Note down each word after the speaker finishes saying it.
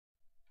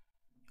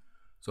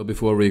So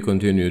before we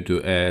continue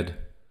to add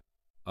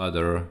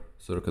other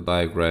circuit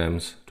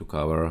diagrams to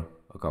cover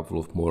a couple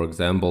of more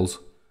examples,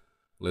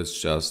 let's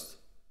just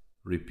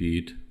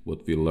repeat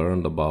what we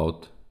learned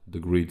about the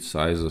grid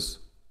sizes.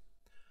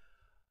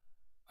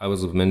 I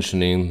was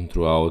mentioning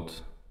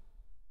throughout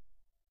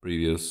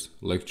previous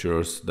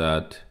lectures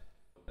that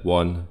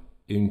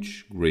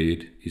 1-inch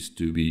grid is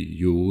to be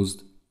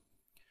used,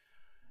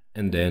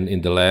 and then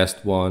in the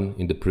last one,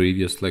 in the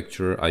previous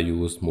lecture, I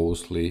used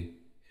mostly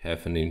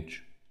 1/2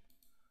 inch.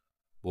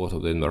 Both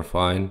of them are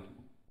fine.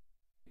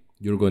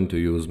 You're going to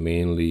use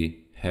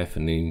mainly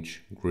 1/2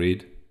 inch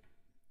grid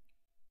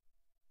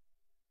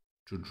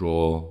to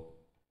draw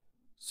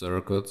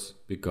circuits,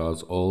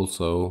 because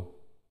also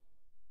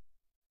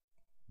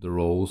the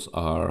rows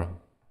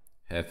are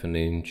 1/2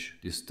 inch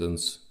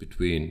distance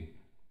between.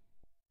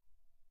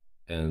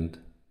 And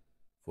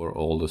for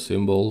all the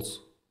symbols,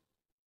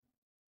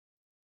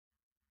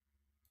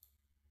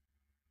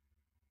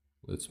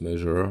 let's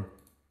measure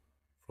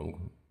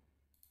from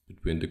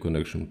between the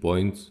connection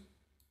points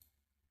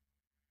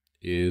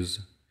is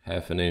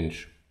 1/2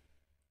 inch.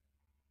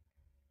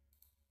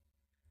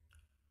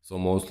 So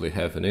mostly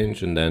 1/2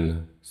 inch, and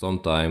then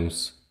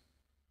sometimes,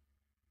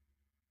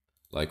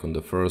 like on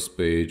the first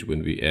page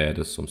when we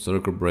added some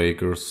circuit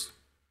breakers,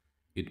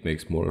 it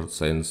makes more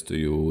sense to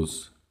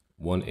use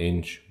 1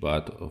 inch,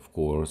 but of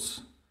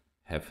course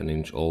 1/2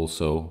 inch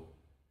also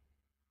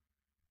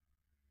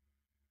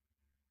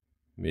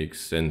makes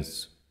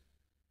sense.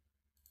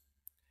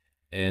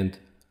 And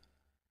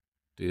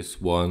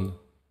this one,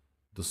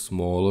 the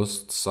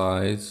smallest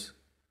size,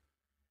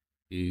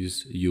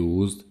 is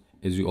used,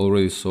 as you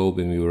already saw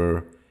when we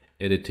were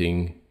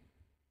editing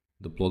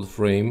the plot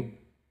frame.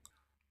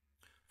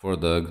 For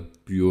the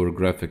pure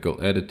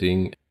graphical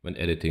editing, when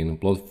editing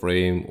plot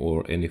frame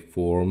or any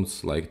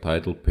forms like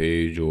title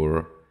page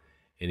or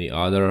any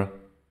other,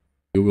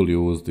 you will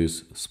use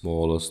this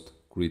smallest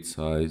grid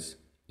size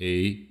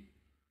A.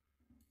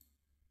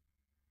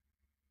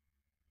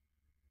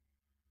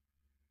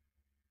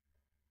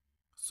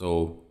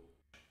 So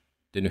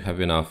then you have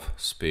enough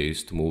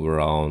space to move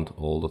around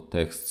all the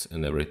texts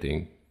and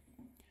everything.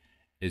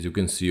 As you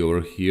can see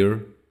over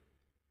here,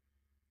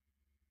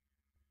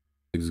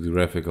 these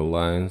graphical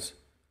lines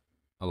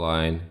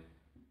align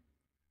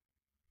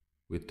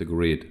with the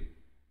grid.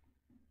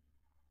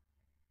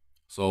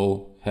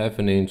 So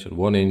 1/2 inch and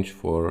 1 inch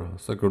for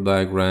circuit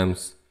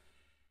diagrams,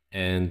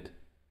 and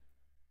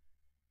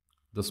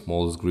the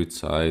smallest grid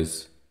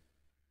size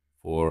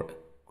for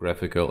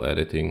graphical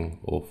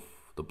editing of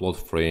the plot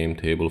frame,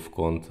 table of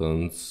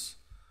contents,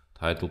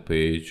 title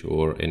page,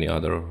 or any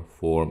other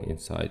form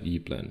inside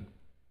Eplan.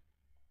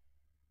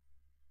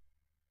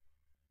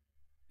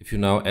 If you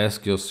now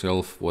ask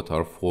yourself what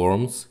are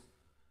forms,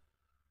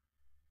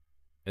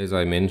 as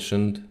I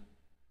mentioned,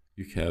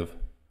 you have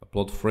a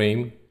plot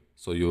frame,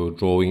 so your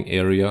drawing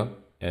area,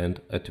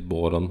 and at the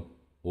bottom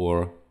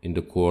or in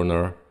the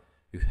corner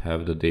you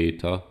have the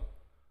data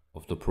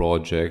of the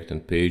project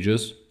and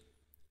pages.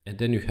 And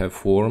then you have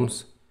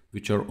forms,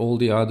 which are all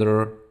the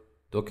other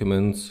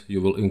documents you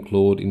will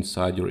include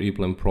inside your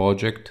Eplan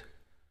project,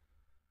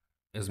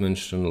 as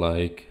mentioned,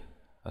 like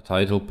a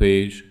title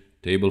page,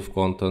 table of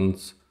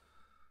contents,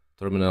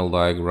 terminal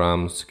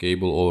diagrams,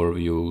 cable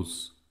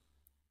overviews,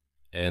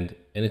 and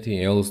anything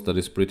else that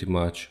is pretty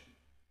much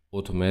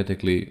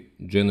automatically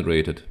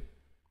generated.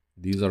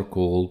 These are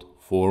called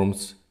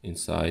forms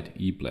inside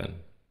Eplan.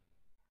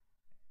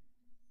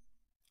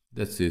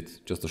 That's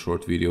it, just a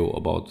short video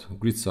about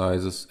grid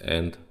sizes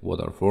and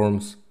what are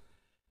forms.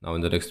 Now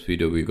in the next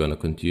video we're gonna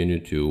continue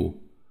to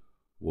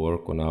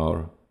work on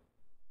our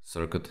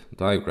circuit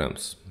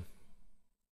diagrams.